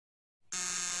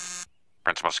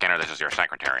Principal Skinner, this is your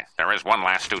secretary. There is one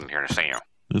last student here to see you.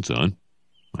 That's odd.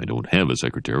 I don't have a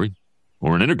secretary.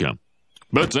 Or an intercom.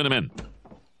 But send him in.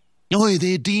 Ahoy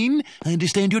there, Dean. I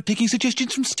understand you're taking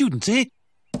suggestions from students, eh?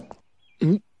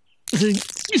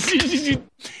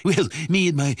 Well, me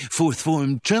and my fourth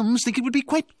form chums think it would be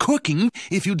quite corking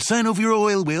if you'd sign over your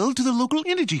oil well to the local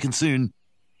energy concern.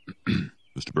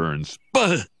 Mr. Burns,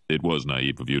 it was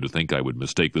naive of you to think I would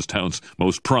mistake this town's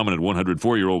most prominent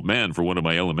 104-year-old man for one of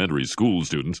my elementary school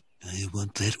students. I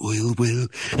want that oil well.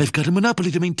 I've got a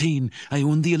monopoly to maintain. I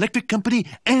own the electric company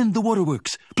and the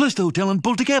waterworks, plus the hotel on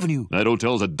Baltic Avenue. That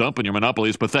hotel's a dump and your monopoly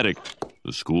is pathetic.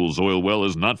 The school's oil well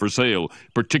is not for sale,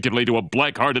 particularly to a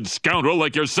black-hearted scoundrel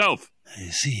like yourself. I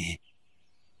see.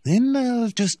 Then I'll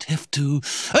just have to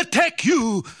attack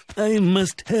you. I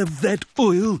must have that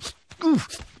oil.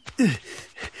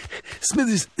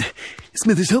 Smithers,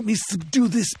 help me subdue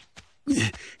this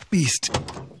beast.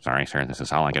 Sorry, sir, this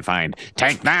is all I could find.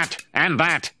 Take that and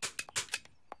that!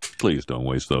 Please don't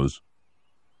waste those.